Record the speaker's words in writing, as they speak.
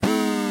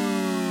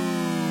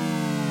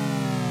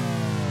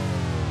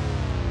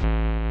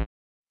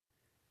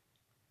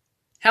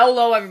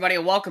Hello everybody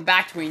and welcome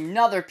back to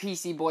another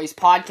PC Boys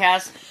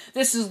podcast.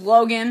 This is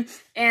Logan,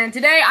 and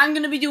today I'm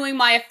going to be doing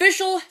my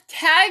official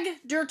Tag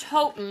der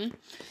Toten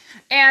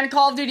and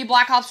Call of Duty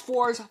Black Ops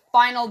 4's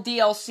final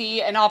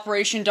DLC and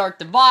Operation Dark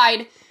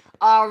Divide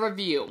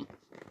review.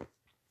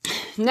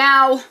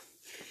 Now,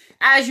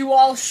 as you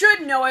all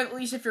should know, at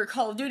least if you're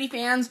Call of Duty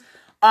fans,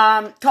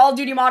 Call of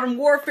Duty Modern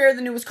Warfare,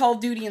 the newest Call of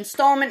Duty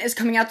installment, is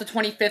coming out the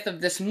 25th of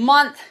this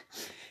month,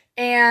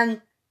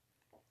 and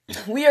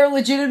we are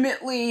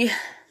legitimately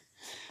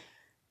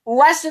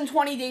less than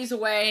 20 days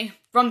away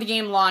from the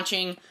game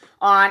launching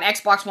on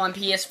Xbox One,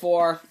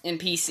 PS4, and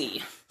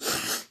PC.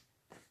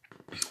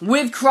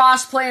 With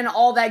crossplay and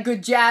all that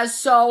good jazz,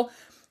 so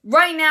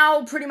right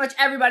now, pretty much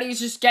everybody is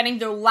just getting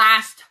their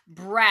last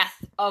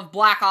breath of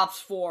Black Ops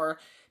 4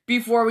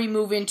 before we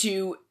move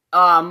into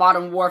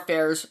Modern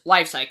Warfare's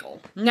life cycle.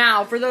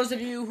 Now, for those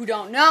of you who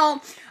don't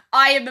know,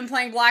 I have been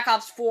playing Black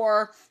Ops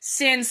 4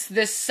 since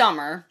this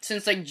summer,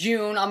 since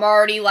June. I'm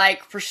already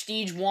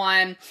Prestige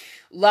 1,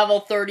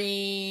 level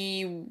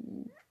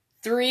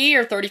 33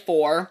 or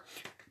 34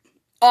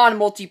 on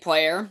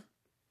multiplayer.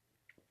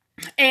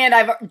 And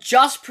I've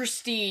just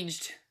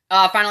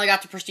finally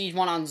got to Prestige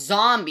 1 on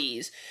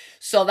zombies.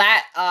 So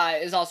that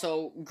is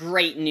also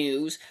great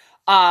news.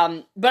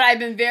 But I've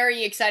been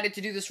very excited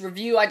to do this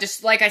review.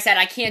 Like I said,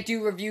 I can't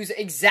do reviews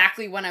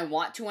exactly when I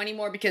want to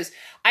anymore because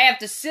I have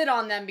to sit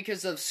on them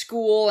because of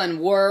school and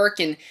work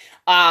and,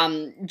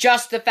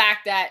 just the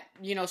fact that,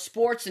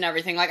 sports and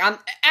everything.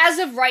 As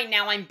of right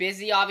now, I'm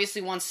busy.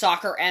 Obviously, once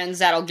soccer ends,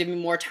 that'll give me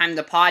more time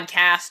to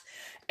podcast.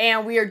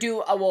 And we are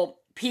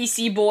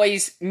PC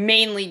Boys,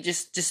 mainly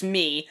just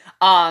me.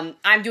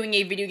 I'm doing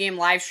a video game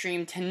live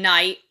stream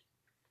tonight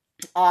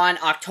on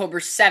October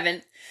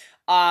 7th.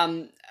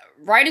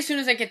 Right as soon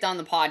as I get done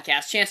the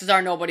podcast. Chances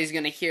are nobody's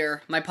going to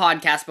hear my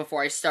podcast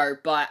before I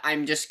start, but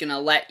I'm just going to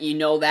let you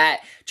know that,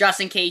 just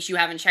in case you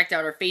haven't checked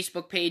out our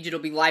Facebook page, it'll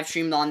be live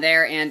streamed on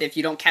there, and if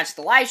you don't catch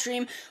the live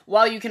stream,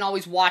 well, you can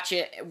always watch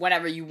it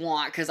whenever you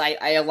want, because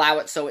I allow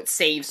it so it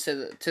saves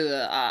to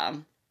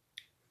the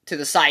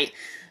site.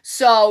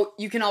 So,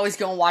 you can always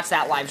go and watch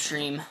that live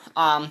stream,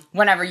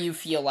 whenever you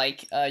feel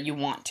like, you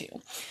want to.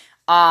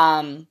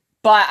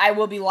 But I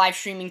will be live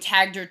streaming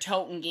Tag der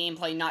Toten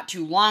gameplay not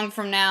too long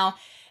from now,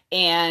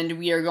 and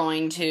we are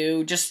going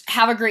to just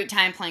have a great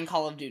time playing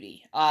Call of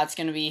Duty. It's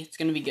gonna be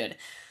good.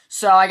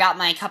 So I got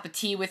my cup of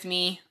tea with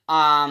me.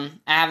 I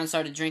haven't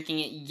started drinking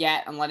it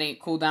yet. I'm letting it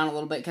cool down a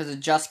little bit because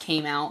it just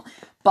came out.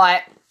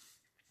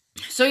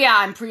 So yeah,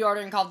 I'm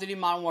pre-ordering Call of Duty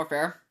Modern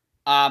Warfare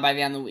by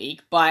the end of the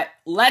week. But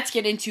let's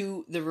get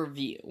into the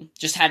review.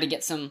 Just had to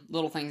get some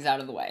little things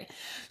out of the way.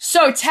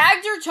 So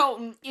Tag der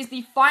Toten is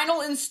the final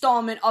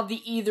installment of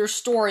the Either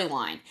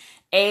storyline.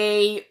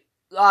 A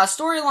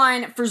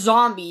storyline for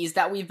zombies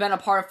that we've been a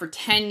part of for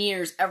 10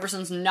 years, ever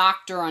since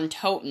Nacht der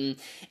Untoten.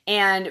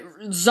 And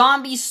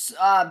zombies,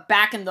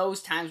 back in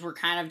those times, were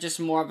kind of just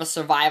more of a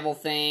survival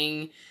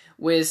thing,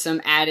 with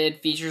some added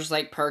features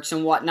like perks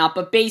and whatnot,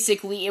 but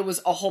basically it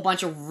was a whole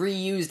bunch of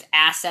reused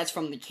assets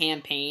from the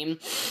campaign.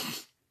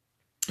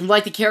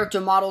 Like the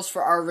character models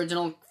for our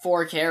original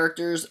 4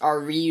 characters are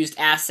reused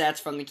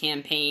assets from the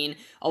campaign.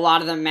 A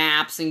lot of the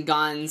maps and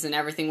guns and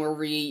everything were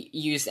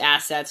reused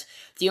assets.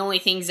 The only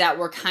things that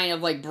were kind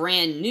of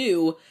brand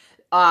new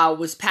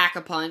was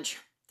Pack-a-Punch,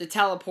 the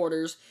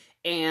teleporters,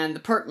 and the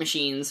perk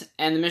machines,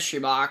 and the mystery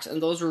box.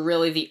 And those were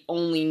really the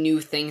only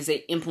new things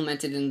they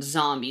implemented in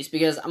zombies,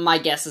 because my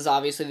guess is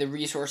obviously the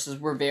resources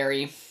were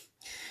very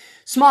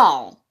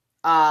small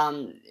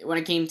when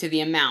it came to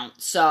the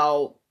amount.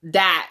 So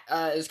that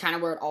is kind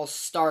of where it all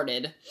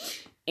started.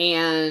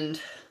 And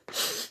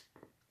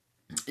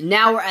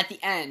now we're at the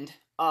end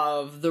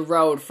of the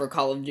road for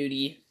Call of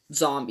Duty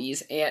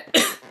Zombies, and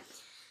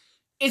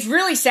it's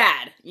really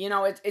sad.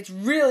 It's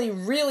really,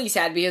 really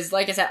sad because,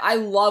 like I said, I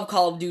love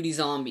Call of Duty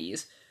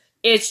Zombies.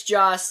 It's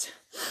just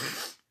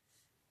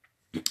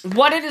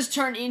what it has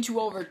turned into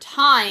over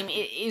time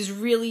is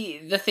really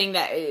the thing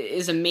that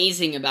is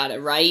amazing about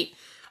it, right?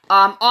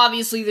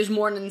 Obviously, there's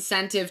more an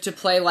incentive to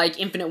play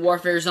Infinite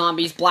Warfare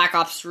Zombies, Black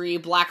Ops 3,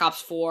 Black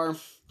Ops 4,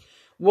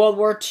 World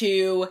War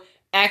II,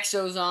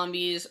 Exo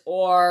Zombies,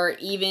 or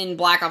even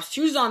Black Ops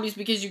 2 Zombies,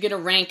 because you get a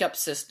rank up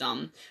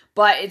system.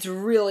 But it's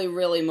really,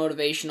 really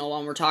motivational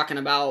when we're talking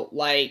about,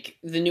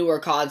 the newer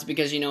CODs,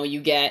 because,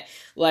 you get,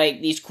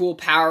 these cool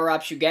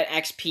power-ups, you get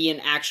XP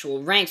and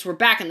actual ranks, where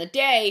back in the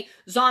day,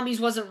 Zombies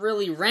wasn't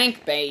really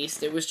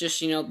rank-based. It was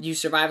just, you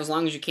survive as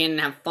long as you can and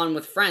have fun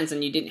with friends,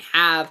 and you didn't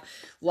have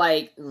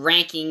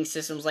ranking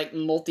systems like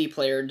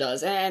multiplayer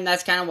does. And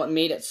that's kind of what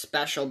made it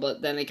special,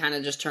 but then they kind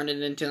of just turned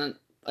it into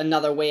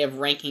another way of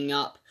ranking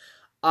up.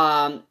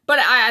 But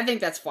I think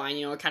that's fine,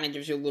 it kind of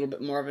gives you a little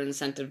bit more of an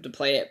incentive to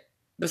play it,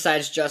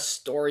 besides just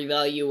story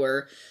value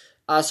or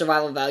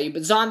survival value.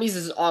 But Zombies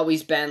has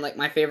always been,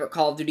 my favorite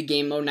Call of Duty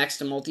game mode next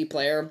to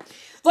multiplayer.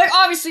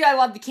 Obviously I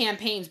love the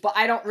campaigns, but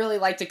I don't really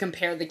like to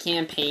compare the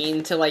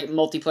campaign to,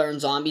 multiplayer and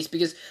Zombies,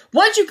 because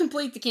once you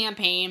complete the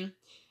campaign,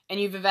 and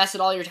you've invested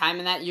all your time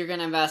in that, you're going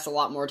to invest a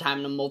lot more time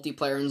in a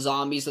multiplayer and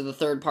Zombies or the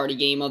third-party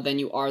game mode than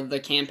you are the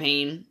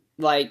campaign.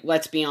 Like,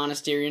 let's be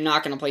honest here, you're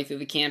not going to play through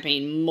the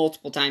campaign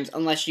multiple times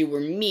unless you were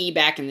me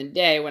back in the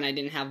day when I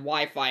didn't have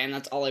Wi-Fi and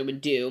that's all I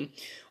would do.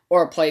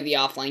 Or play the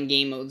offline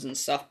game modes and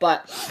stuff.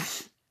 But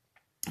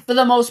for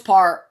the most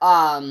part,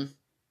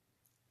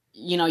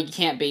 you know, you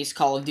can't base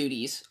Call of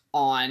Duties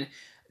on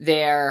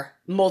their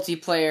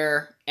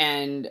multiplayer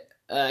and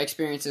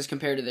experiences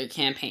compared to their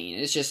campaign.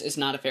 It's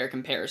not a fair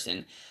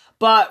comparison.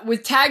 But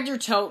with Tag Your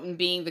Totem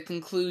being the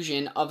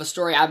conclusion of a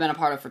story I've been a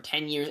part of for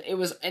 10 years, it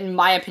was, in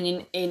my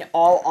opinion, in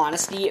all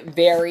honesty,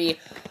 very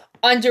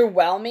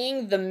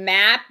underwhelming. The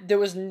map, there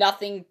was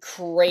nothing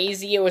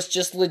crazy. It was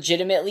just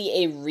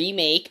legitimately a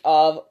remake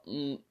of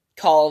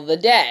Call of the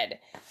Dead.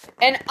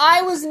 And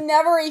I was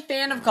never a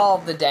fan of Call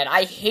of the Dead.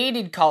 I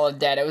hated Call of the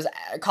Dead.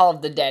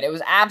 It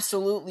was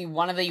absolutely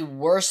one of the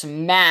worst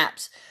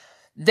maps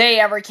they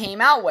ever came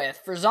out with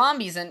for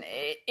zombies, and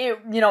it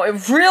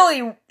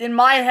really, in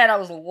my head, I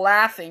was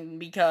laughing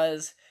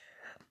because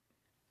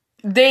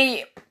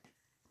they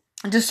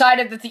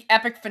decided that the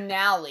epic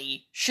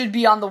finale should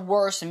be on the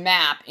worst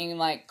map in,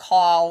 like,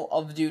 Call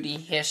of Duty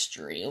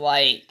history.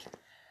 Like,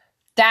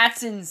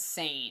 that's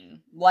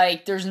insane.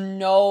 Like, there's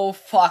no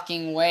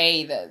fucking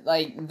way that,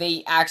 like,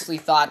 they actually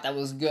thought that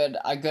was a good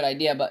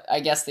idea, but I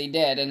guess they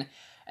did, and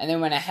they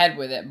went ahead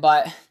with it,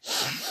 but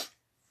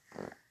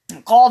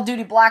Call of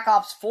Duty Black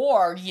Ops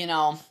 4, you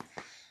know,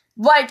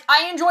 like,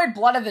 I enjoyed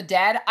Blood of the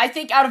Dead. I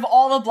think out of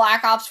all the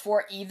Black Ops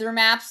 4 Ether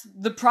maps,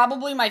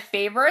 probably my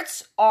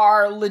favorites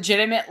are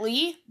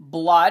legitimately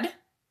Blood.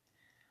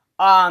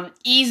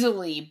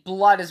 Easily,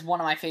 Blood is one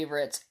of my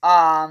favorites.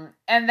 And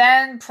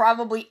then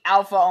probably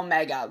Alpha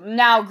Omega.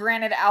 Now,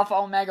 granted, Alpha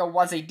Omega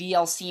was a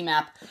DLC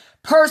map.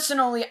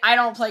 Personally, I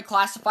don't play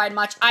Classified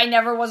much. I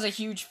never was a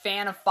huge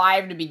fan of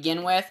 5 to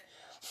begin with.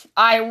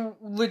 I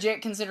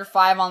legit consider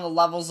 5 on the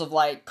levels of,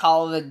 like,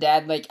 Call of the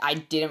Dead. Like, I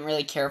didn't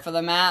really care for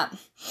the map.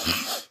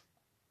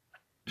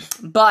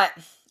 But,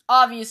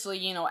 obviously,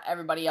 you know,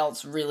 everybody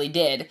else really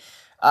did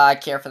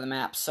care for the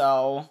map.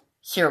 So,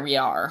 here we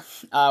are,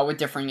 with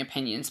differing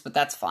opinions. But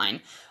that's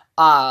fine.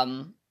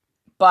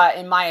 But,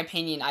 in my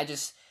opinion, I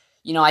just,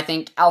 you know, I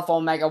think Alpha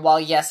Omega, while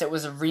yes, it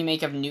was a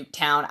remake of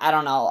Nuketown, I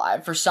don't know,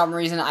 for some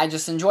reason, I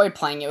just enjoyed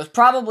playing it. It was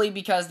probably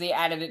because they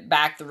added it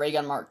back, the Ray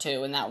Gun Mark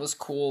II, and that was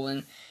cool,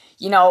 and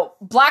you know,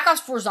 Black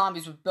Ops 4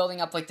 Zombies was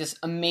building up, like, this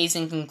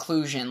amazing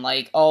conclusion,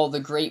 like, oh, the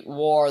Great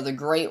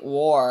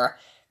War.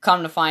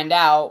 Come to find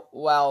out,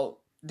 well,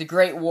 the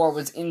Great War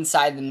was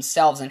inside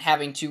themselves and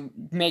having to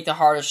make the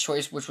hardest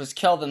choice, which was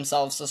kill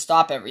themselves to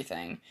stop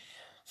everything.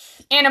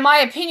 And in my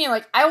opinion,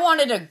 like, I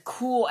wanted a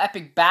cool,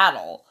 epic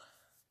battle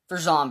for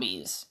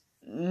zombies.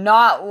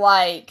 Not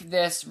like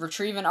this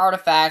retrieve an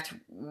artifact,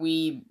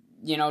 we,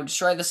 you know,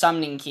 destroy the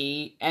summoning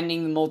key,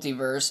 ending the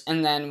multiverse,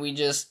 and then we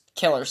just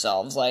kill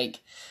ourselves,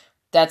 like,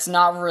 that's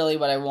not really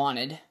what I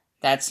wanted.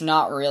 That's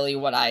not really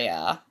what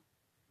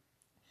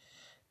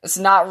it's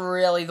not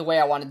really the way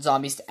I wanted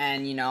zombies to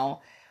end, you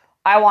know.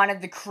 I wanted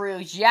the crew,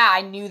 yeah,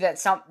 I knew that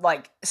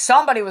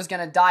somebody was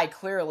gonna die,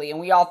 clearly, and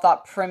we all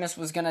thought Primus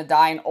was gonna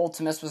die and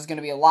Ultimus was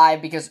gonna be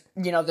alive, because,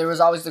 you know, there was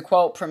always the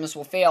quote, Primus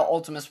will fail,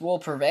 Ultimus will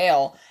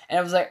prevail, and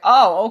it was like,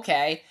 oh,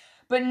 okay.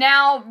 But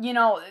now, you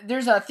know,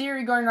 there's a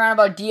theory going around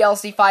about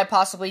DLC 5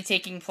 possibly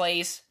taking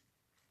place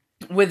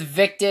with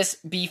Victus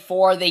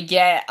before they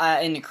get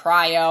into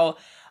Cryo,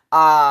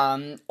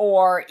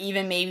 or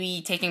even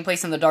maybe taking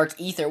place in the Dark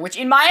Ether, which,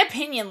 in my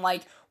opinion,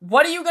 like,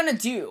 what are you gonna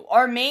do?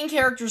 Our main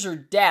characters are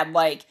dead,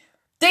 like,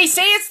 they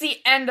say it's the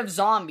end of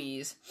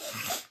zombies,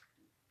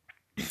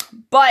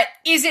 but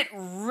is it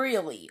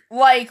really?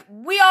 Like,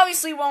 we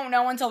obviously won't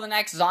know until the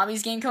next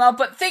Zombies game come out,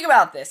 but think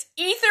about this.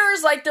 Ether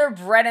is like their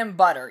bread and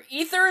butter.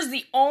 Ether is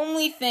the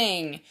only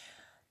thing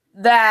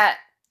that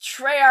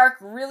Treyarch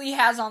really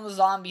has on the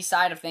zombie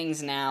side of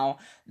things now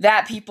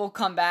that people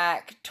come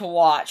back to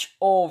watch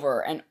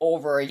over and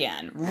over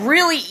again.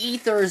 Really,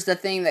 Ether is the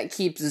thing that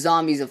keeps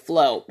zombies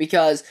afloat,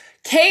 because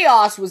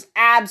Chaos was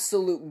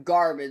absolute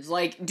garbage.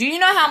 Like, do you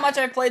know how much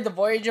I played The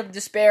Voyage of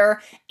Despair,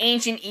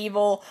 Ancient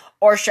Evil,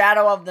 or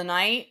Shadow of the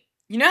Night?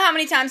 You know how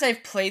many times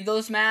I've played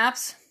those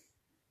maps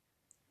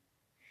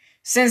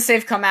since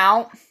they've come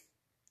out?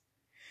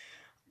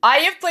 I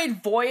have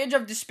played Voyage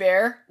of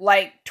Despair,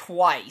 like,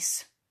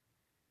 twice.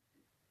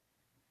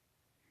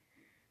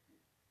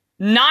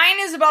 9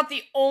 is about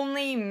the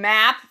only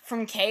map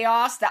from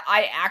Chaos that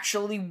I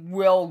actually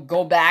will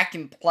go back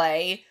and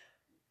play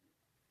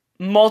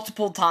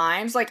multiple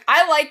times. Like,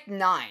 I liked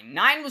 9.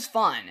 9 was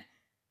fun.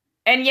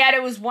 And yet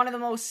it was one of the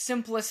most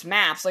simplest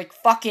maps. Like,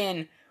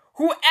 fucking,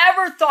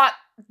 whoever thought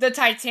the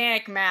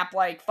Titanic map,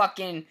 like,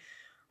 fucking,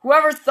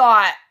 whoever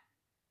thought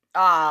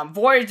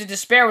Voyage of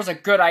Despair was a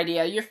good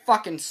idea, you're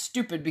fucking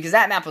stupid, because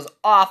that map was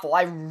awful.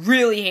 I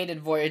really hated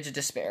Voyage of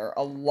Despair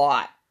a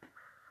lot.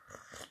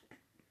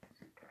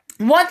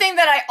 One thing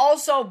that I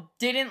also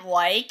didn't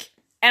like,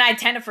 and I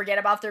tend to forget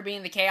about there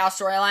being the Chaos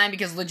storyline,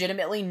 because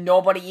legitimately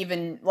nobody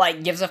even,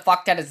 like, gives a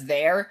fuck that it's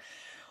there.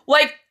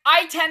 Like,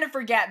 I tend to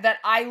forget that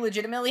I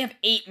legitimately have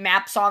 8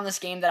 maps on this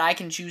game that I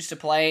can choose to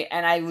play,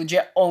 and I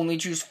legit only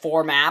choose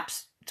 4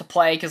 maps to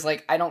play, because,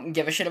 like, I don't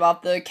give a shit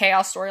about the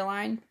Chaos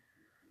storyline.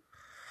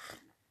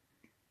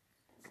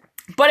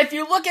 But if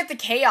you look at the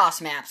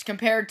Chaos maps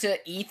compared to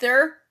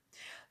Aether,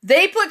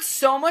 they put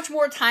so much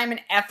more time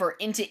and effort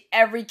into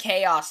every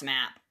Chaos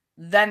map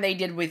than they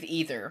did with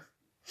Aether.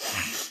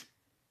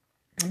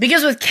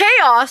 Because with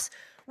Chaos,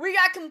 we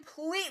got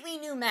completely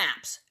new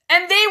maps.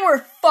 And they were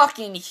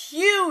fucking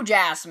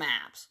huge-ass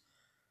maps.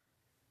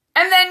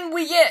 And then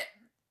we get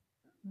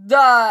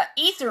the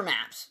Aether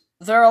maps.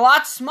 They're a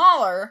lot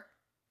smaller,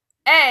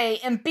 A,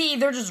 and B,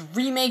 they're just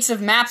remakes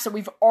of maps that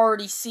we've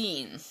already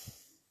seen.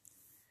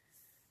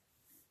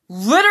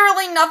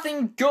 Literally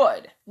nothing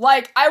good.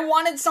 Like, I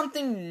wanted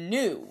something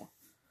new.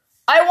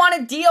 I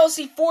wanted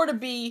DLC 4 to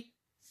be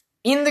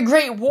in the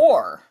Great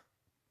War.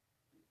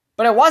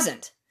 But it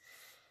wasn't.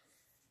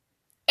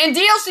 And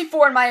DLC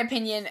 4, in my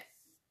opinion,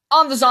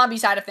 on the zombie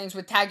side of things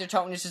with Tagter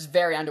Toten is just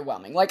very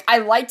underwhelming. Like, I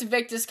liked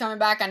Victus coming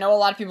back. I know a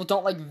lot of people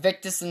don't like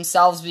Victus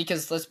themselves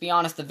because, let's be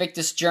honest, the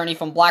Victus journey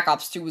from Black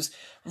Ops 2 was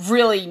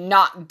really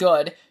not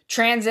good.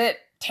 Transit,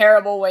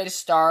 terrible way to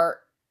start.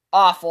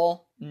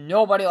 Awful.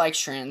 Nobody likes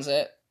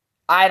Transit.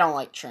 I don't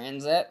like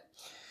Transit.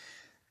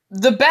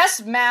 The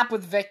best map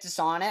with Victus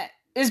on it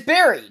is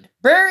Buried.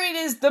 Buried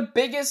is the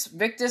biggest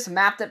Victus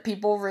map that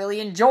people really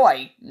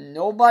enjoy.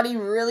 Nobody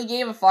really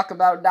gave a fuck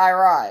about Die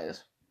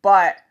Rise.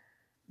 But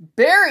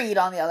Buried,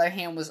 on the other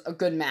hand, was a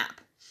good map.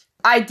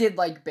 I did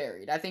like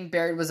Buried. I think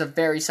Buried was a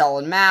very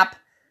solid map.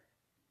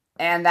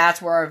 And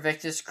that's where our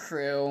Victus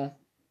crew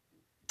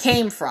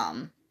came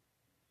from.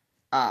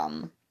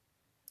 I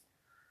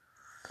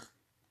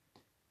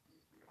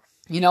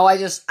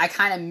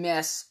kind of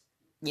miss,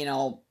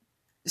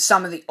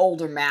 some of the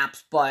older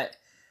maps, but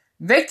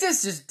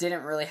Victus just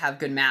didn't really have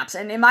good maps.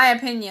 And in my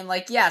opinion,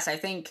 yes, I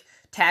think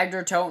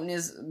Tagter Toten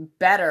is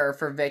better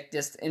for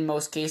Victus in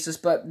most cases,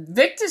 but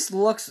Victus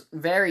looks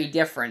very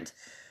different.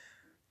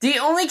 The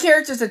only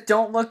characters that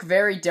don't look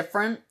very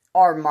different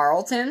are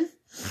Marlton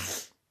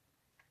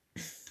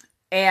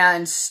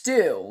and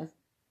Stu.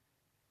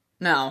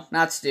 No,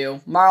 not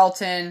Stu.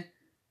 Marlton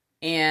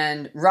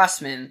and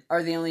Russman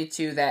are the only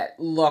two that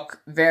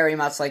look very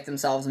much like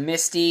themselves.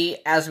 Misty,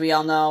 as we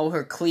all know,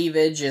 her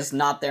cleavage is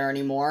not there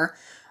anymore.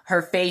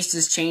 Her face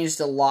has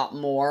changed a lot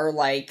more.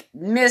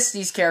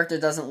 Misty's character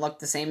doesn't look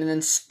the same. And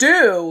then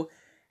Stu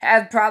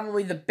had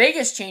probably the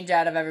biggest change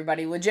out of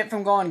everybody. Legit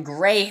from going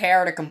gray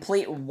hair to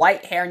complete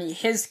white hair. And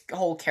his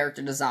whole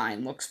character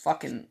design looks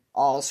fucking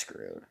all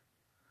screwed.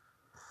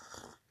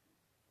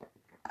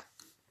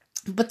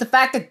 But the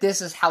fact that this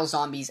is how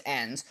Zombies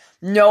ends.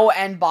 No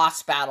end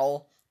boss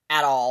battle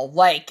at all.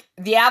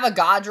 The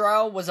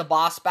Avogadro was a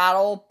boss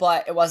battle,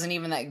 but it wasn't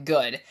even that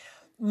good.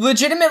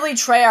 Legitimately,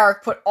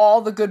 Treyarch put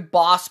all the good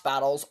boss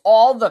battles,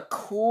 all the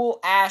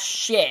cool-ass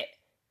shit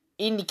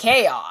into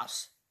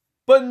Chaos.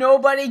 But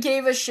nobody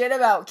gave a shit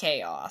about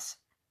Chaos.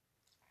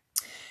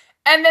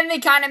 And then they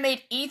kind of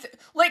made Aether...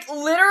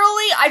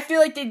 literally, I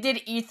feel like they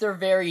did Aether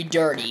very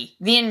dirty.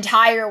 The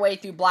entire way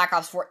through Black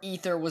Ops 4,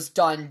 Aether was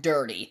done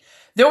dirty.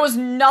 There was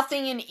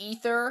nothing in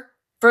Aether,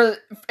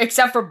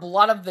 except for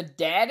Blood of the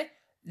Dead,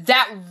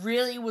 that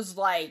really was,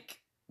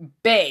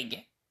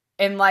 big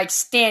and,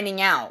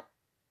 standing out.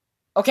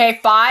 Okay,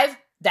 5,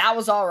 that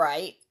was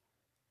alright.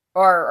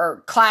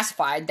 Or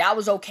Classified, that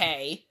was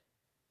okay.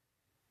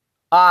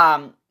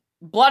 Blood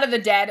of the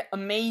Dead,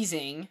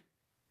 amazing.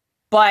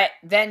 But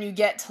then you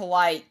get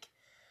to,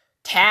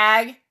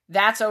 Tag,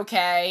 that's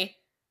okay.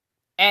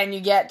 And you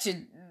get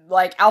to,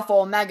 Alpha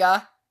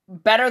Omega,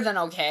 better than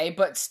okay,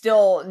 but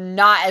still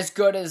not as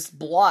good as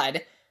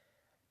Blood.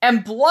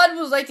 And Blood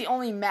was, the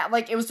only map,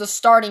 it was the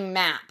starting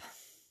map.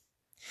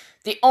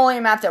 The only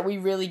map that we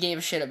really gave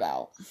a shit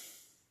about.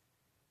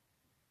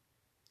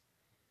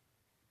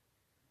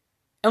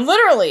 And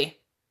literally,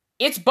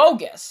 it's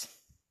bogus.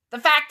 The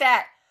fact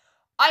that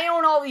I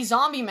own all these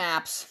zombie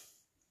maps,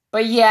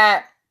 but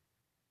yet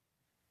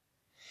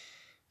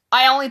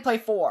I only play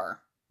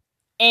 4.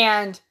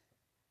 And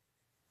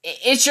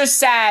it's just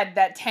sad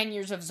that 10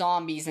 years of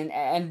Zombies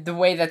and the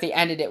way that they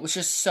ended it was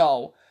just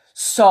so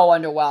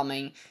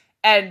underwhelming.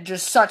 And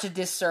just such a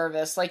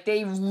disservice.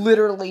 They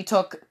literally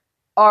took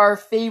our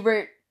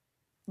favorite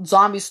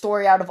zombie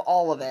story out of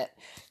all of it.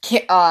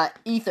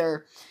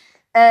 Aether.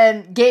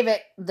 And gave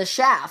it the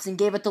shafts, and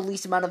gave it the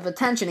least amount of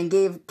attention, and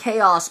gave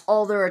Chaos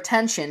all their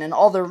attention and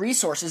all their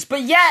resources.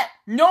 But yet,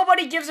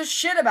 nobody gives a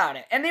shit about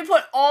it. And they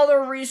put all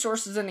their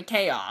resources into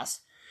Chaos.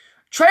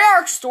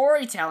 Treyarch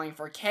storytelling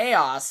for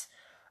Chaos,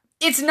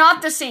 it's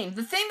not the same.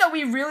 The thing that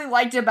we really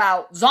liked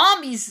about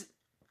Zombies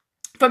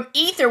from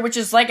Aether, which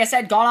is, like I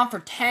said, gone on for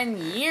 10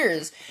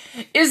 years,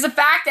 is the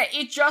fact that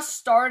it just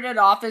started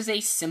off as a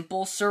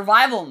simple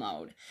survival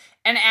mode.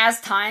 And as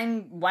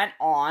time went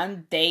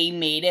on, they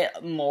made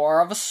it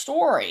more of a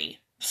story.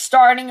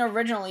 Starting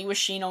originally with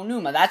Shin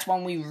Onuma. That's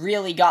when we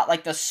really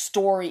got, the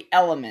story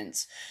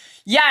elements.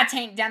 Yeah,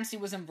 Tank Dempsey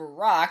was in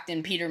Verrückt,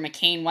 and Peter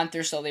McCain went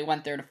there, so they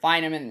went there to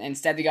find him, and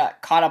instead they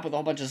got caught up with a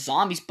whole bunch of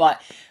zombies.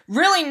 But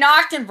really,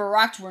 Nacht and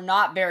Verrückt were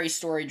not very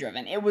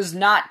story-driven. It was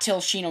not till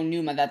Shin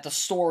Onuma that the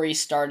story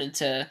started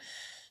to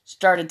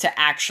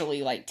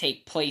actually,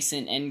 take place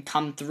and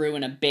come through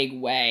in a big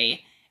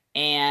way.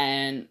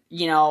 And,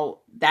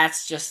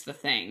 that's just the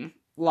thing.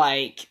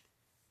 like,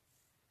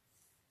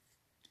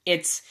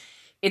 it's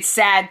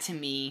sad to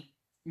me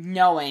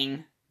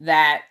knowing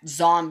that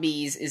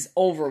Zombies is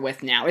over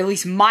with now. At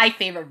least my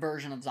favorite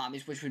version of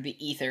Zombies, which would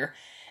be Ether.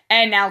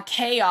 And now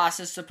Chaos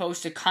is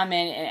supposed to come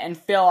in and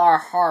fill our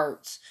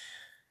hearts,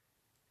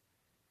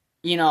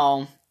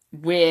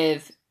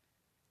 with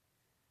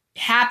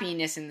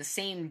happiness and the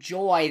same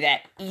joy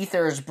that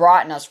Ether has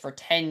brought in us for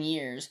 10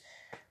 years.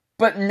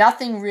 But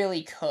nothing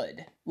really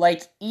could.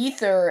 Like,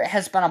 Ether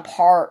has been a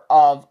part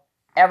of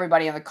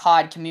everybody in the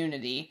COD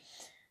community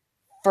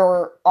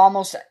for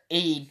almost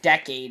a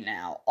decade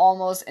now.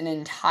 Almost an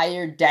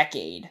entire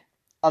decade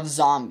of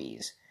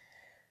Zombies.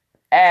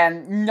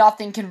 And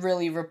nothing can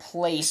really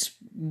replace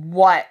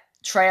what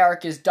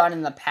Treyarch has done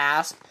in the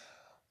past.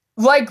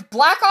 Like,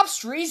 Black Ops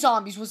 3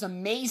 Zombies was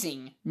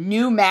amazing.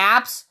 New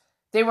maps.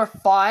 They were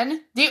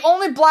fun. The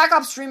only Black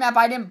Ops 3 map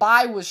I didn't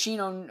buy was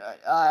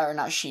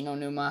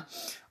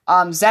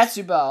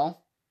Zetsubo.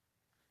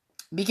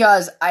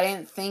 Because I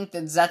didn't think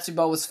that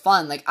Zetsubo was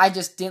fun. Like, I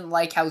just didn't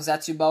like how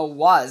Zetsubo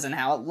was and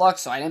how it looked,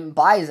 so I didn't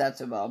buy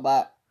Zetsubo.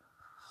 But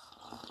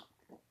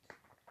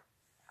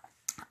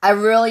I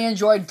really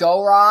enjoyed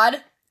Go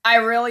Rod. I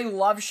really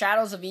loved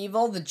Shadows of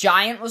Evil. The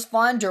Giant was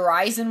fun.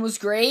 Horizon was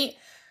great.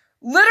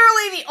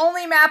 Literally, the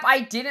only map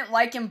I didn't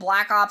like in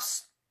Black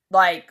Ops,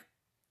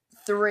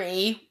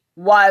 3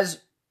 was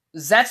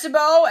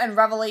Zetsubo and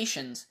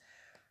Revelations.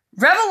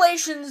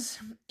 Revelations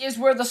is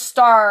where the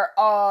start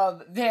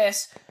of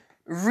this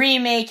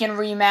remake and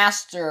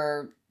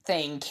remaster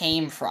thing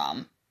came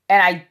from.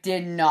 And I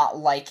did not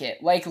like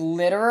it. Like,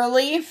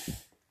 literally,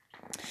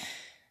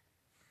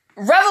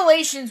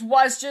 Revelations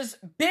was just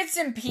bits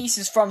and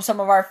pieces from some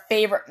of our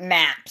favorite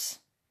maps.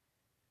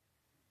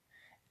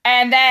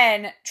 And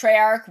then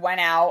Treyarch went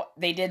out,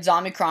 they did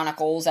Zombie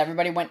Chronicles,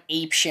 everybody went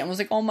apeshit and was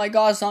like, oh my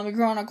god, Zombie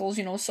Chronicles,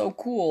 so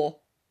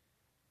cool.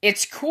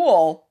 It's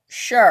cool,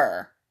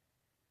 sure.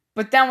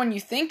 But then when you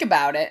think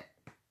about it,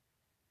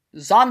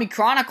 Zombie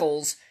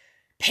Chronicles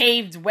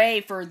paved way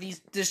for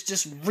this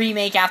just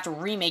remake after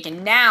remake,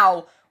 and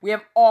now we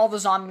have all the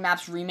zombie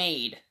maps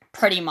remade,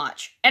 pretty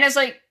much. And it's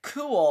like,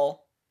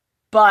 cool,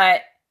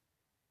 but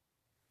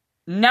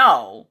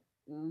no.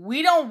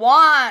 We don't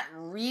want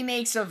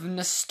remakes of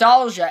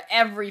nostalgia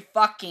every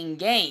fucking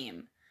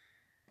game.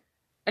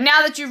 And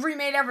now that you've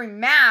remade every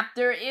map,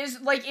 there is,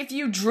 if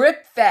you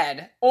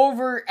drip-fed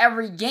over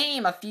every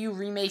game, a few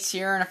remakes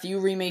here and a few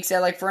remakes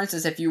there, for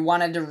instance, if you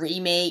wanted to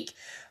remake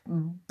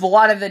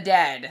Blood of the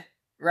Dead,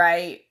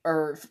 right,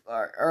 or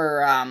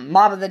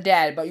Mob of the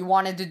Dead, but you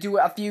wanted to do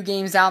it a few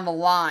games down the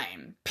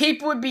line,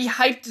 people would be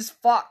hyped as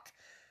fuck.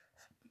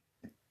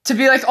 To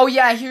be like, oh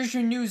yeah, here's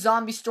your new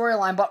zombie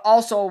storyline, but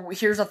also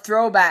here's a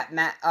throwback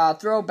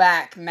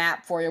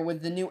map for you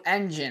with the new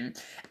engine.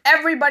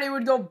 Everybody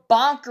would go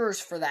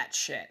bonkers for that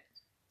shit.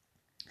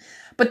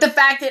 But the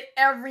fact that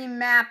every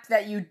map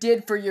that you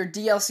did for your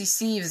DLC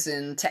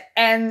season to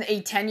end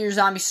a 10-year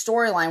zombie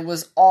storyline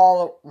was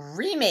all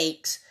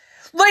remakes,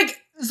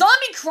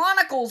 Zombie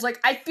Chronicles,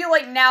 I feel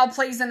like now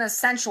plays an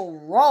essential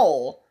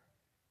role,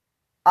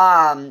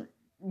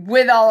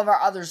 with all of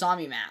our other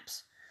zombie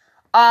maps.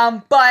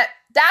 But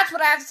that's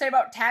what I have to say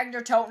about Tag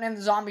Der Toten and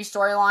the zombie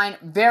storyline.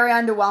 Very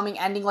underwhelming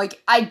ending.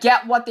 I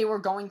get what they were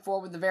going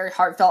for with the very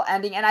heartfelt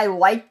ending, and I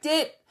liked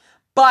it,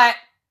 but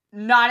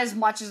not as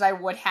much as I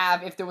would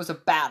have if there was a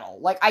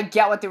battle. I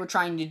get what they were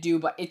trying to do,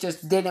 but it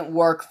just didn't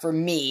work for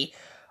me.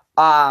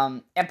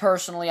 And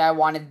personally, I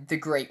wanted the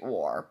Great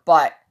War.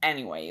 But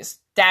anyways,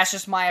 that's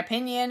just my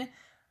opinion.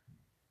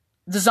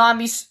 The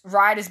Zombies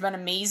ride has been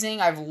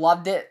amazing. I've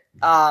loved it,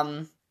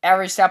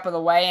 every step of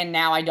the way, and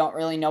now I don't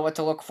really know what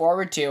to look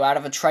forward to out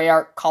of a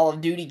Treyarch Call of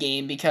Duty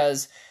game,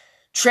 because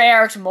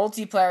Treyarch's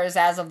multiplayers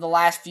as of the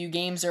last few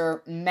games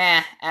are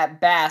meh at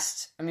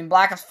best. I mean,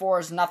 Black Ops 4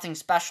 is nothing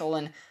special,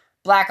 and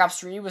Black Ops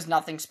 3 was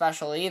nothing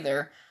special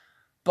either,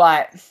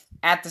 but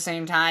at the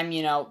same time,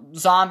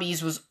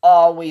 Zombies was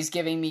always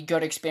giving me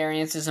good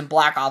experiences in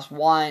Black Ops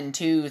 1,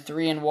 2,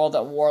 3, and World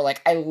at War.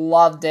 I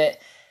loved it,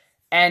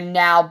 and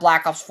now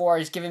Black Ops 4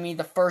 is giving me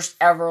the first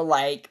ever,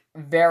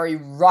 very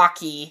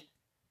rocky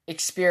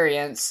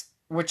experience,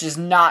 which is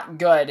not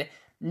good,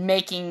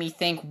 making me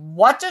think,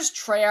 what does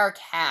Treyarch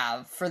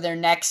have for their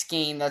next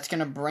game that's going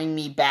to bring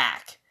me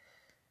back?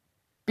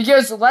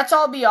 Because, let's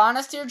all be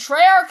honest here,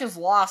 Treyarch has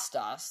lost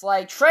us.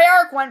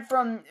 Treyarch went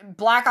from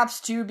Black Ops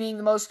 2 being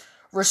the most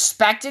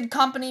respected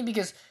company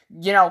because,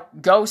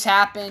 Ghost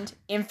happened,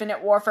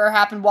 Infinite Warfare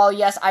happened. While,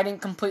 yes, I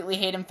didn't completely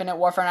hate Infinite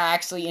Warfare and I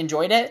actually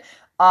enjoyed it,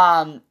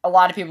 a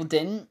lot of people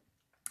didn't.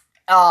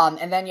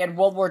 And then you had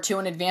World War II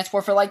and Advanced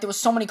Warfare. There was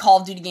so many Call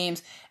of Duty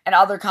games and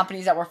other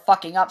companies that were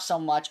fucking up so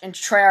much, and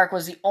Treyarch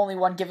was the only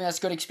one giving us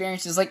good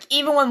experiences.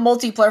 Even when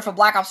multiplayer for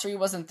Black Ops 3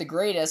 wasn't the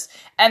greatest,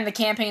 and the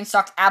campaign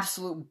sucked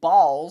absolute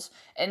balls,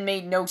 and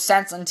made no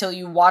sense until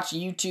you watch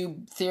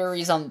YouTube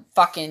theories on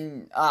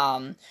fucking,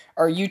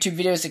 or YouTube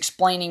videos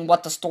explaining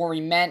what the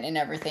story meant and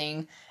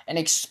everything, and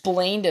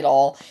explained it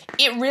all.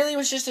 It really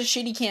was just a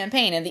shitty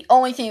campaign, and the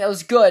only thing that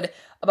was good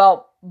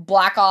about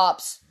Black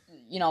Ops,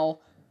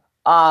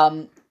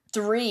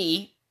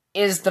 3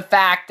 is the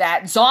fact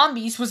that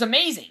Zombies was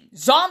amazing.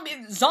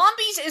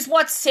 Zombies is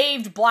what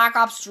saved Black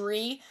Ops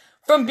 3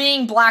 from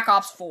being Black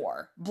Ops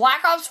 4.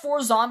 Black Ops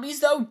 4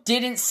 Zombies, though,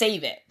 didn't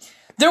save it.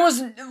 There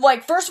was,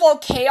 like, first of all,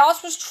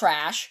 Chaos was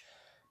trash.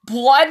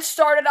 Blood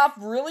started off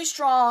really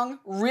strong,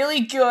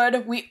 really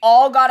good. We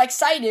all got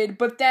excited,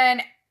 but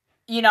then,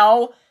 you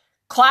know,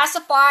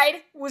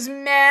 Classified was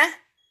meh.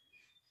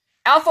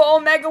 Alpha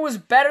Omega was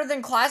better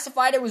than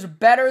Classified. It was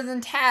better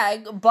than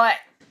Tag, but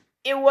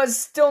it was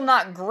still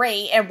not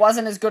great. It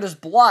wasn't as good as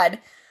Blood.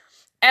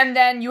 And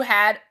then you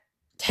had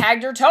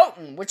Tagged or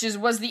Toten, which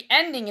was the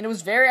ending, and it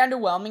was very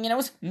underwhelming, and it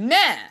was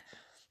meh.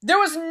 There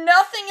was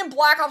nothing in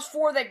Black Ops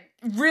 4 that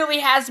really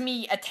has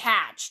me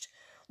attached.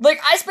 Like,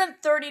 I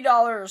spent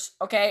 $30,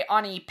 okay,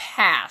 on a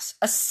pass,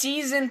 a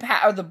season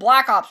pass, or the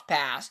Black Ops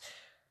pass,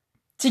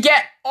 to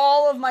get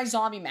all of my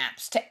zombie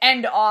maps, to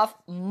end off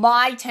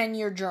my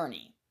 10-year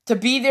journey, to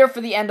be there for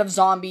the end of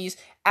Zombies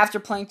after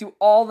playing through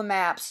all the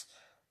maps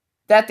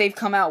that they've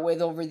come out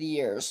with over the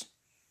years.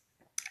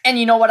 And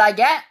you know what I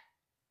get?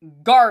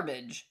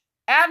 Garbage.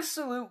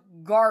 Absolute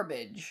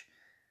garbage.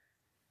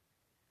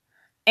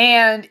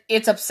 And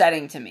it's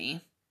upsetting to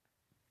me.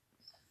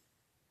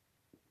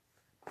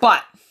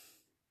 But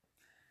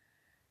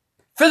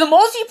for the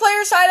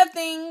multiplayer side of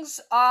things,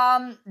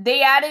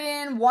 they added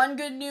in one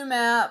good new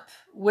map,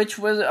 which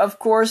was, of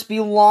course, be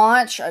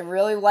Launch. I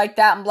really like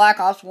that in Black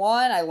Ops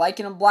 1. I like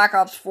it in Black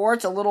Ops 4.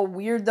 It's a little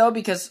weird, though,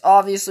 because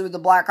obviously with the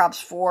Black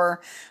Ops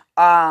 4,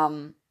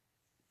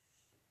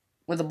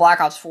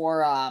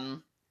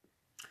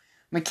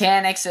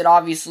 mechanics, it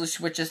obviously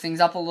switches things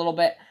up a little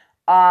bit.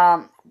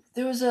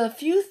 There was a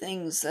few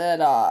things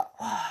that,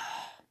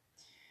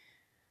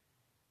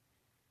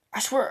 I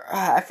swear,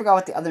 I forgot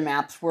what the other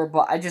maps were,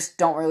 but I just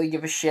don't really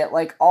give a shit.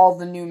 Like, all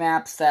the new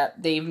maps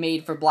that they've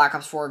made for Black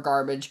Ops 4 are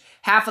garbage.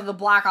 Half of the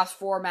Black Ops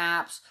 4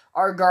 maps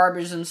are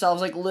garbage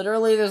themselves. Like,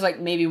 literally, there's, like,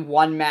 maybe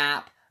one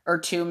map or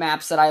two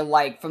maps that I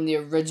like from the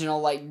original,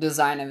 like,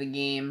 design of the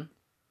game.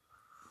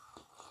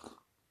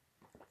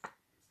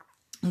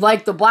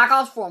 Like, the Black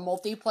Ops 4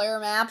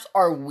 multiplayer maps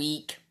are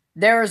weak.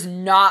 There is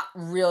not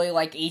really,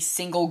 like, a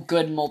single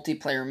good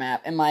multiplayer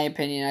map, in my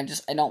opinion.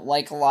 I don't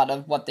like a lot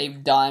of what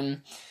they've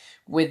done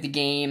with the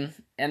game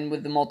and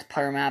with the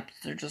multiplayer maps.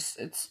 They're just,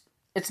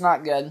 it's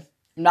not good.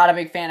 I'm not a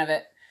big fan of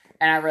it,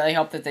 and I really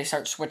hope that they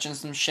start switching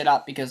some shit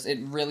up, because it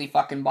really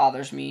fucking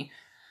bothers me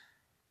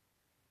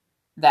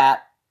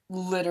that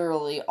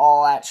literally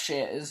all that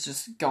shit is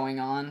just going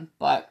on.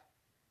 But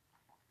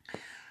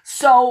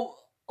so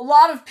a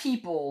lot of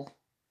people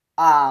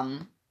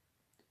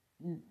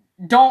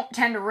don't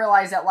tend to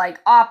realize that, like,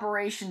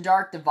 Operation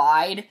Dark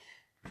Divide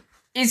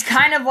is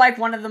kind of like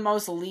one of the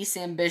most least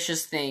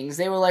ambitious things.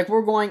 They were like,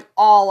 we're going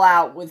all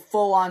out with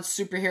full-on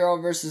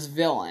superhero versus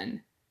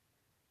villain.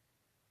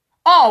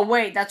 Oh,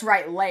 wait, that's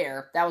right,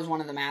 Lair. That was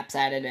one of the maps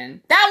added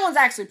in. That one's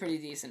actually pretty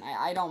decent.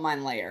 I don't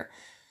mind Lair.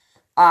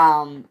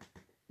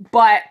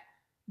 But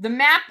the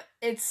map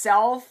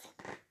itself,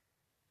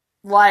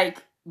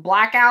 like,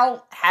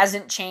 Blackout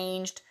hasn't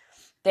changed.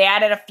 They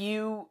added a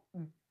few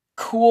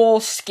cool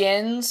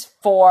skins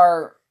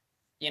for,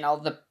 you know,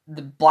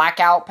 the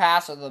Blackout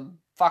pass, or the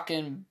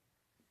fucking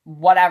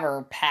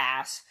whatever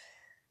pass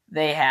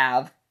they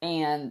have,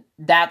 and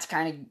that's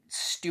kind of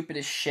stupid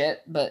as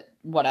shit, but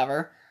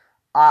whatever.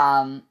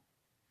 And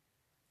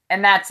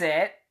that's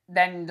it.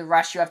 Then the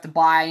rest you have to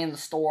buy in the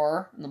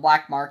store, in the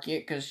black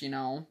market, because, you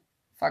know,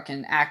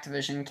 fucking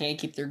Activision can't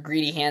keep their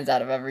greedy hands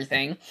out of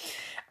everything.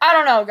 I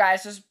don't know,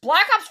 guys.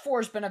 Black Ops 4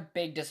 has been a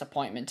big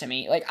disappointment to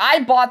me. Like,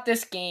 I bought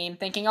this game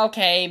thinking,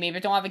 okay, maybe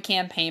it don't have a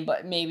campaign,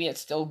 but maybe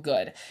it's still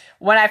good.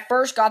 When I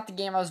first got the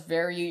game, I was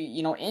very,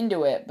 you know,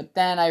 into it. But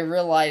then I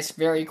realized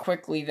very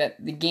quickly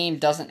that the game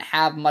doesn't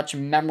have much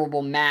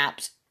memorable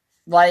maps.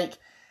 Like,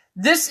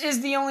 this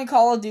is the only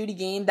Call of Duty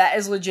game that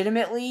is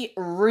legitimately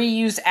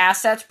reused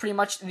assets pretty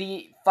much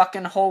the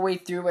fucking whole way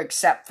through,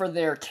 except for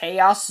their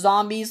Chaos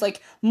Zombies.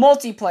 Like,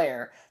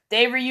 multiplayer.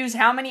 They reuse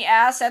how many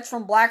assets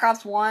from Black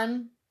Ops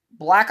 1?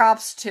 Black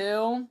Ops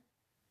 2,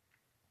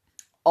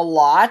 a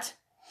lot.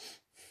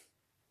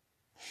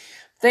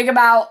 Think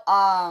about,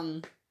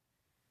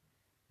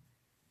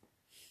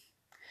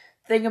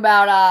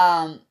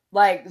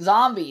 like,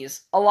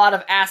 Zombies. A lot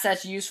of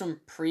assets used from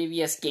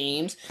previous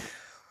games.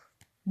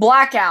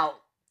 Blackout,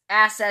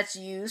 assets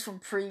used from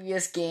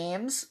previous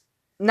games.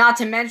 Not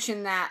to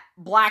mention that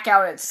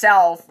Blackout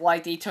itself,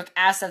 like, they took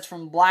assets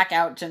from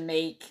Blackout to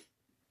make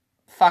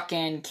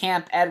fucking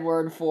Camp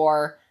Edward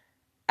for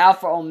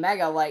Alpha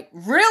Omega. Like,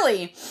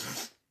 really,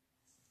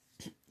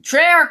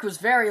 Treyarch was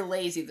very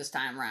lazy this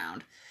time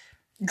around.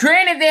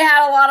 Granted, they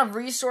had a lot of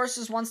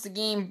resources once the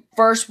game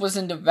first was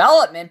in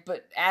development,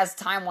 but as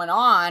time went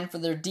on for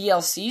their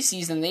DLC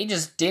season, they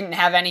just didn't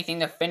have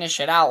anything to finish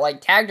it out. Like,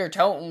 Tagged or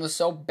Toten was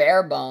so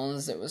bare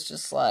bones, it was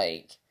just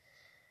like,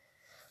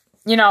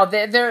 you know,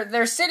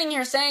 they're sitting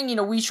here saying, you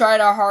know, we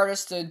tried our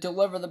hardest to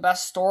deliver the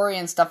best story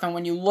and stuff, and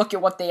when you look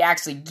at what they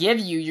actually give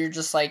you, you're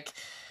just like,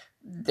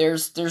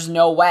 there's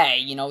no way.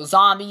 You know,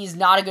 Zombies,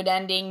 not a good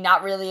ending,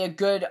 not really a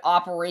good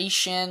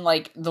operation.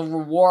 Like, the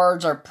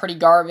rewards are pretty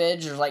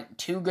garbage. There's, like,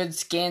 2 good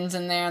skins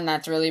in there, and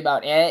that's really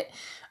about it.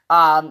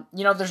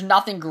 You know, there's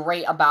nothing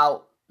great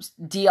about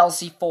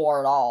DLC 4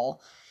 at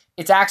all.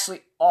 It's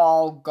actually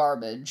all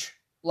garbage.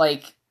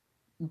 Like,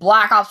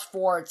 Black Ops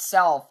 4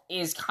 itself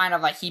is kind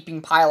of a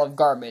heaping pile of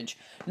garbage.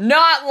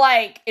 Not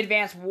like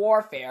Advanced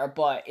Warfare,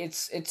 but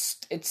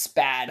it's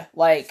bad.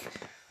 Like,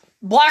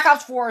 Black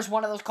Ops 4 is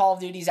one of those Call of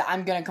Duties that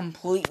I'm gonna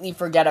completely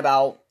forget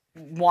about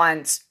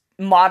once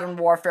Modern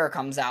Warfare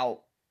comes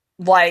out.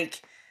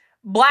 Like,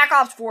 Black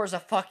Ops 4 is a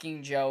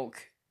fucking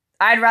joke.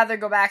 I'd rather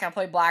go back and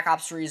play Black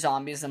Ops 3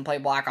 Zombies than play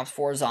Black Ops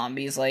 4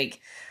 Zombies. Like,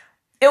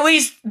 at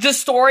least the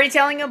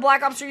storytelling of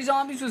Black Ops 3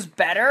 Zombies was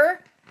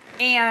better,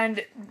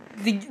 and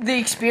the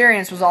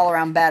experience was all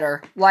around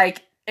better.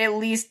 Like, at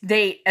least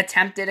they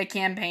attempted a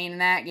campaign in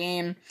that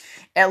game.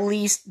 At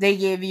least they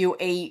gave you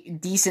a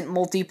decent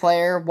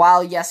multiplayer.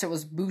 While, yes, it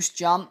was boost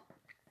jump.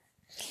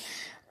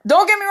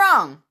 Don't get me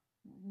wrong.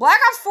 Black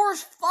Ops 4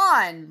 is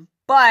fun.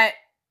 But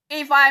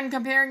if I'm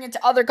comparing it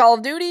to other Call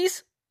of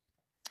Duties,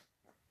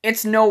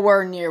 it's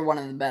nowhere near one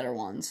of the better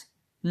ones.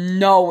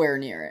 Nowhere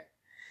near it.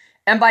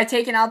 And by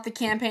taking out the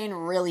campaign,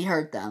 really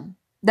hurt them.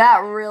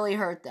 That really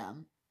hurt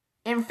them.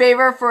 In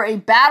favor for a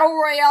Battle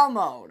Royale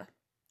mode.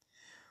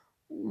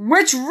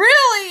 Which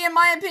really, in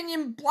my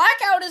opinion,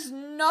 Blackout is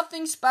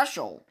nothing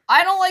special.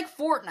 I don't like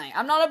Fortnite.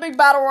 I'm not a big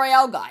Battle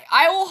Royale guy.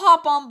 I will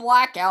hop on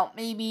Blackout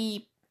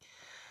maybe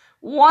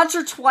once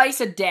or twice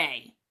a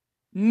day.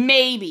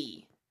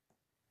 Maybe.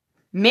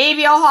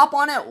 Maybe I'll hop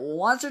on it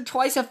once or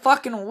twice a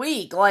fucking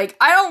week. Like,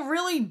 I don't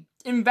really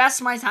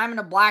invest my time in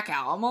a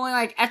Blackout. I'm only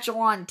like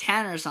Echelon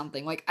 10 or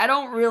something. Like, I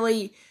don't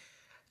really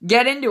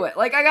get into it.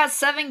 Like, I got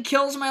 7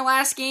 kills in my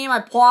last game. I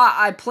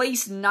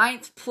placed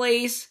 9th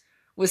place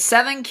with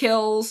 7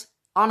 kills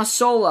on a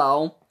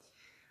solo.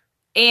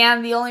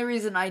 And the only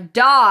reason I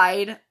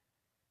died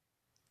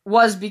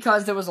was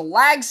because there was a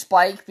lag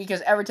spike.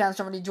 Because every time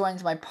somebody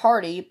joins my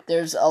party,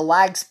 there's a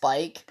lag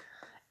spike.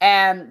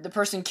 And the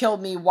person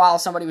killed me while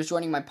somebody was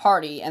joining my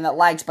party. And that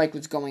lag spike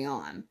was going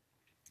on.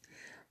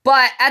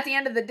 But at the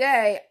end of the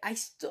day, I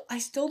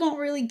still don't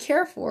really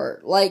care for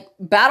it. Like,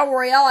 Battle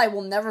Royale, I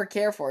will never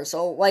care for.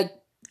 So, like,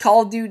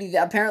 Call of Duty,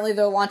 apparently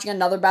they're launching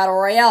another Battle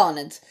Royale, and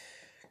it's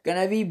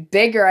gonna be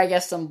bigger, I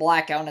guess, than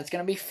Blackout, and it's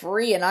gonna be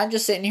free, and I'm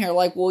just sitting here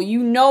like, well,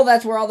 you know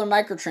that's where all the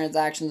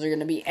microtransactions are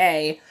gonna be,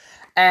 A,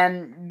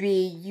 and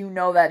B, you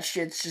know that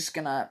shit's just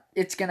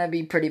it's gonna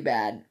be pretty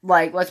bad.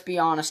 Like, let's be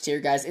honest here,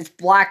 guys. It's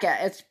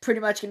Blackout. It's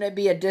pretty much gonna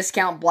be a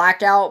discount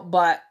Blackout,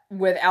 but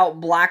without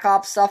Black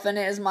Ops stuff in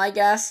it, is my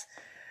guess.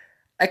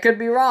 I could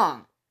be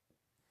wrong,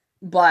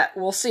 but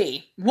we'll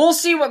see. We'll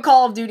see what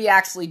Call of Duty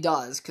actually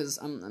does, because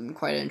I'm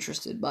quite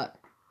interested, but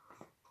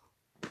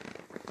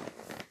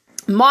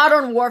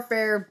Modern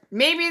Warfare,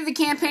 maybe the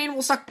campaign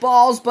will suck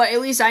balls, but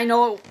at least I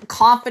know it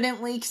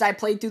confidently, because I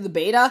played through the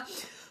beta.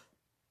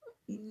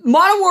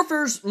 Modern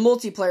Warfare's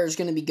multiplayer is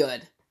going to be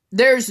good.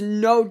 There's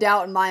no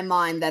doubt in my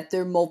mind that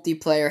their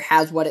multiplayer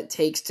has what it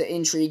takes to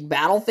intrigue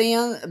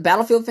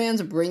Battlefield fans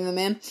and bring them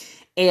in,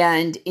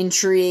 and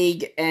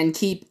intrigue and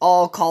keep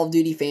all Call of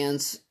Duty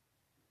fans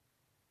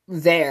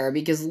there,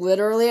 because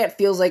literally it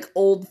feels like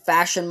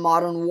old-fashioned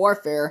Modern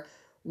Warfare,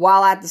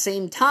 while at the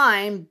same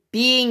time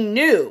being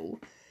new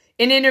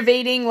and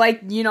innovating.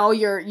 Like, you know,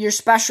 your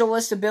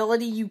specialist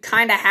ability, you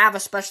kind of have a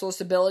specialist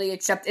ability,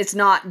 except it's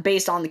not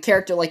based on the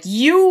character. Like,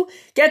 you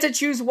get to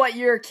choose what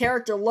your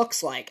character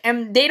looks like,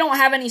 and they don't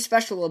have any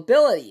special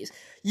abilities.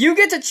 You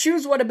get to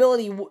choose what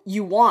ability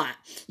you want.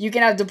 You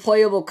can have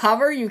deployable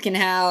cover, you can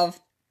have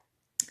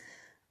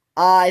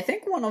I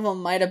think one of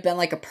them might have been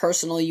like a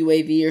personal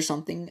UAV or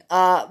something.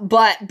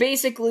 But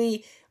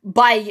basically,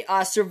 by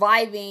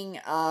surviving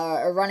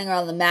or running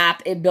around the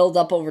map, it builds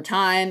up over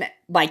time.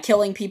 By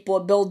killing people,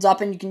 it builds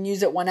up and you can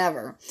use it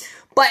whenever.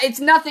 But it's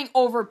nothing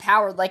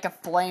overpowered like a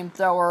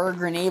flamethrower or a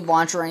grenade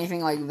launcher or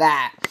anything like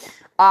that.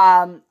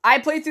 I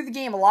played through the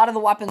game. A lot of the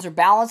weapons are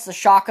balanced. The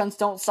shotguns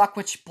don't suck,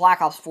 which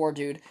Black Ops 4,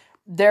 dude.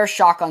 Their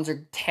shotguns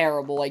are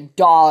terrible. Like,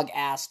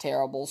 dog-ass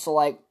terrible. So,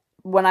 like,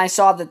 when I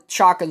saw the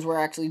shotguns were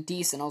actually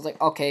decent, I was like,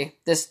 okay,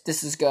 this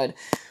is good.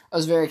 I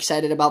was very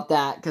excited about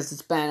that, because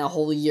it's been a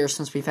whole year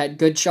since we've had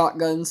good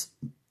shotguns.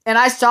 And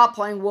I stopped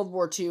playing World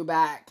War II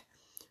back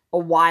a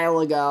while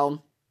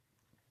ago.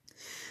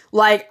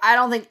 Like, I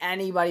don't think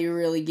anybody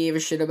really gave a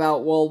shit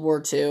about World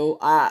War II.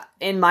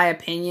 In my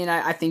opinion,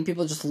 I think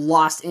people just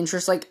lost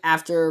interest, like,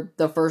 after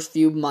the first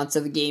few months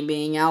of the game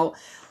being out.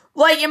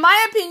 Like, in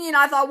my opinion,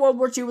 I thought World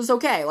War II was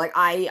okay. Like,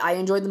 I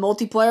enjoyed the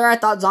multiplayer. I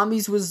thought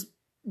Zombies was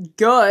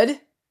good.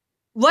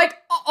 Like,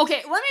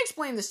 okay, let me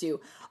explain this to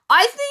you.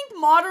 I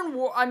think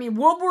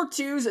World War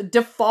II's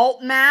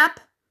default map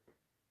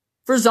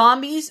for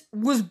Zombies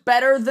was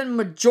better than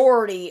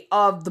majority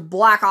of the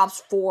Black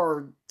Ops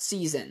 4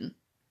 season.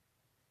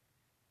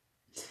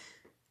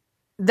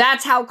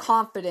 That's how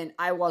confident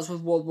I was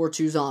with World War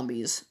II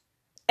Zombies.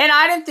 And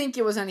I didn't think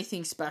it was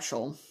anything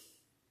special.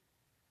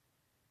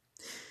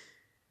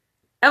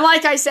 And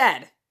like I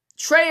said,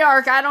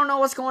 Treyarch, I don't know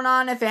what's going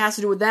on, if it has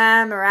to do with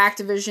them or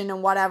Activision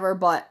and whatever,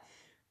 but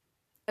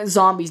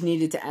Zombies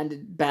needed to end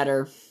it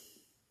better.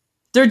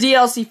 Their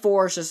DLC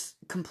 4 is just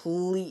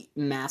complete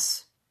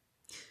mess.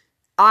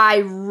 I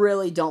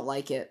really don't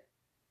like it.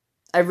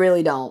 I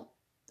really don't.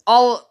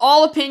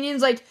 All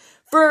opinions, like,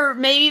 for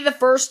maybe the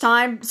first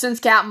time since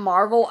Captain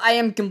Marvel, I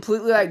am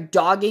completely, like,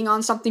 dogging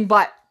on something,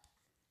 but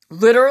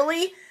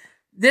literally,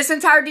 this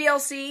entire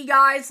DLC,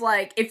 guys,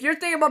 like, if you're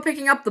thinking about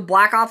picking up the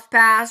Black Ops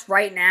Pass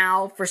right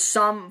now for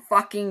some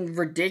fucking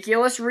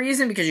ridiculous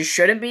reason, because you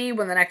shouldn't be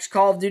when the next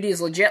Call of Duty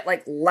is legit,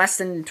 like, less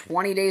than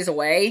 20 days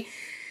away,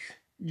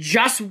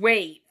 just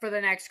wait for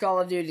the next Call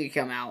of Duty to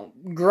come out.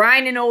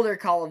 Grind an older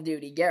Call of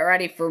Duty. Get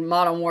ready for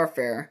Modern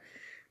Warfare.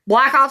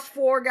 Black Ops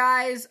 4,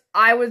 guys,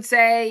 I would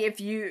say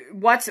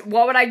what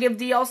would I give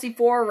DLC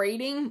 4 a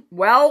rating?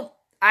 Well,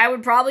 I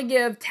would probably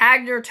give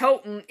Tag der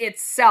Toten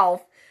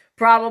itself,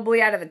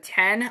 probably out of a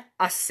 10,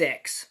 a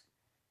 6.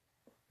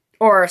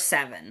 Or a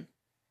 7.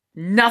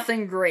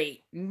 Nothing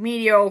great.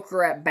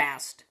 Mediocre at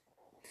best.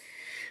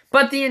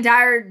 But the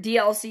entire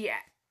DLC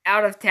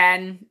out of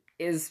 10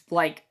 is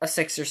like a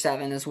 6 or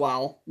 7 as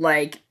well.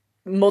 Like,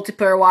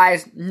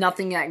 multiplayer-wise,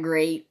 nothing that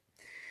great.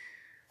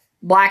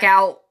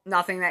 Blackout,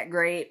 nothing that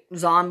great.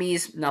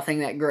 Zombies, nothing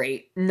that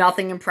great.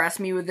 Nothing impressed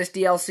me with this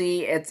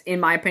DLC. It's, in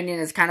my opinion,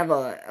 it's kind of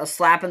a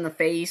slap in the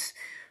face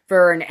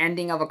for an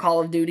ending of a Call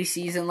of Duty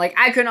season. Like,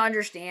 I couldn't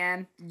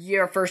understand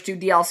your first 2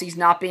 DLCs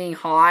not being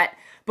hot.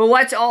 But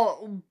let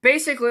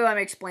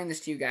me explain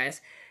this to you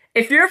guys.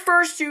 If your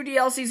first 2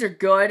 DLCs are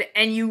good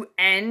and you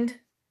end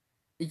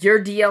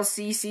your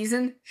DLC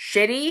season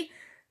shitty,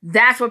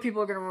 that's what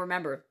people are going to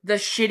remember. The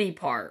shitty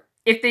part.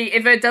 If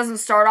it doesn't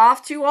start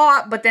off too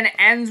hot, but then it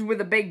ends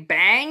with a big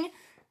bang,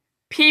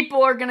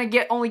 people are going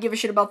to only give a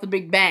shit about the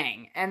big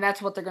bang. And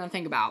that's what they're going to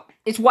think about.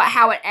 It's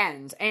how it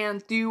ends.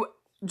 And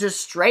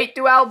just straight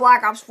throughout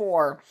Black Ops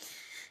 4,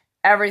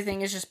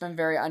 everything has just been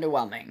very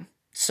underwhelming.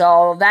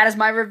 So that is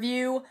my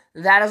review.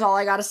 That is all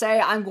I got to say.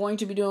 I'm going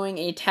to be doing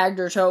a Tag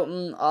der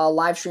Toten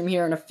live stream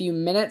here in a few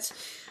minutes.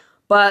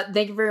 But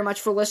thank you very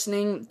much for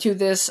listening to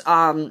this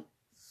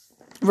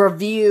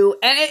review.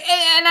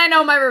 And I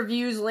know my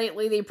reviews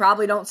lately, they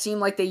probably don't seem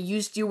like they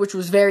used to, which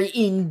was very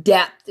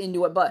in-depth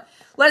into it. But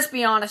let's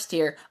be honest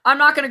here. I'm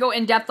not going to go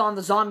in-depth on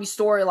the zombie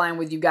storyline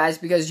with you guys,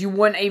 because you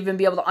wouldn't even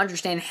be able to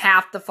understand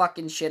half the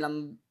fucking shit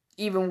I'm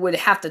even would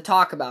have to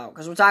talk about.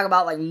 Because we're talking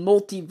about, like,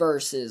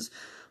 multiverses,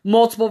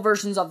 multiple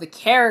versions of the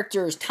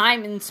characters,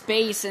 time and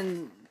space,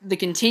 and the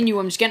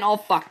continuum just getting all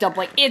fucked up.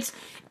 Like,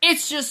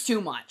 it's just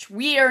too much.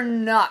 We are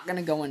not going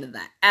to go into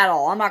that at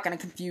all. I'm not going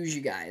to confuse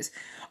you guys.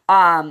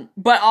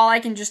 But all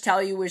I can just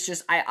tell you is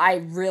just,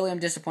 I really am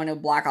disappointed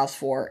with Black Ops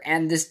 4,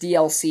 and this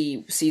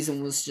DLC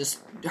season was just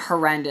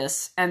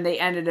horrendous, and they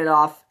ended it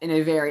off in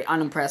a very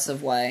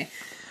unimpressive way.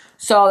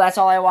 So that's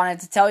all I wanted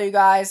to tell you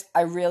guys.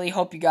 I really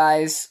hope you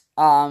guys,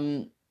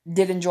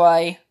 did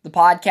enjoy the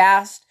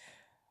podcast.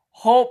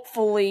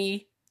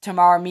 Hopefully,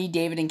 tomorrow, me,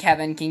 David, and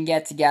Kevin can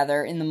get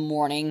together in the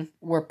morning.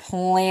 We're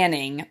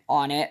planning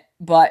on it,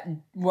 but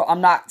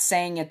I'm not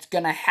saying it's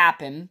gonna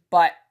happen,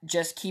 but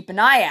just keep an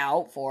eye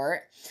out for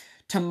it.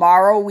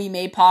 Tomorrow, we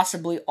may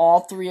possibly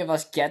all 3 of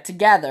us get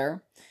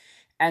together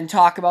and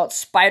talk about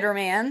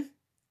Spider-Man,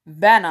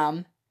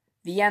 Venom,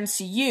 the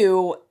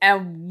MCU,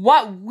 and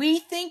what we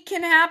think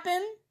can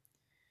happen,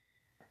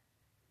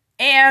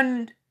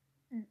 and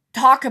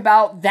talk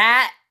about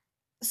that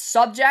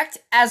subject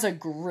as a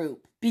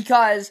group,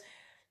 because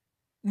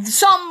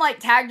something like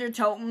Tag der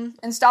Toten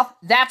and stuff,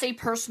 that's a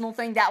personal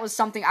thing. That was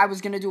something I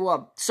was going to do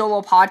a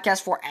solo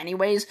podcast for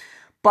anyways,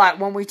 but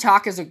when we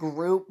talk as a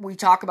group, we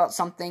talk about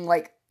something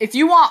like, if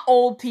you want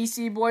old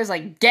PC boys,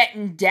 like,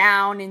 getting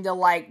down into,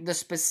 like, the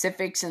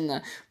specifics and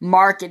the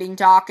marketing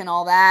talk and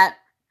all that,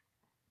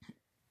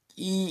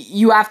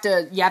 you have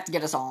to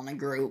get us all in a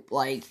group.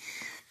 Like,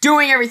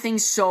 doing everything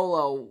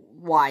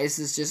solo-wise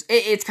is just,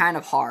 it's kind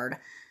of hard.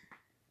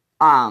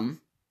 But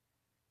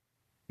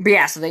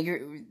yeah, so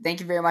thank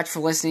you very much for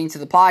listening to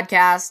the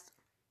podcast.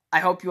 I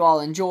hope you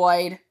all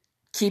enjoyed.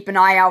 Keep an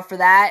eye out for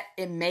that.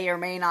 It may or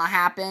may not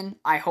happen.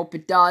 I hope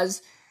it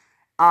does.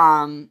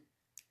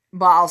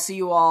 But I'll see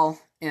you all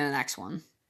in the next one.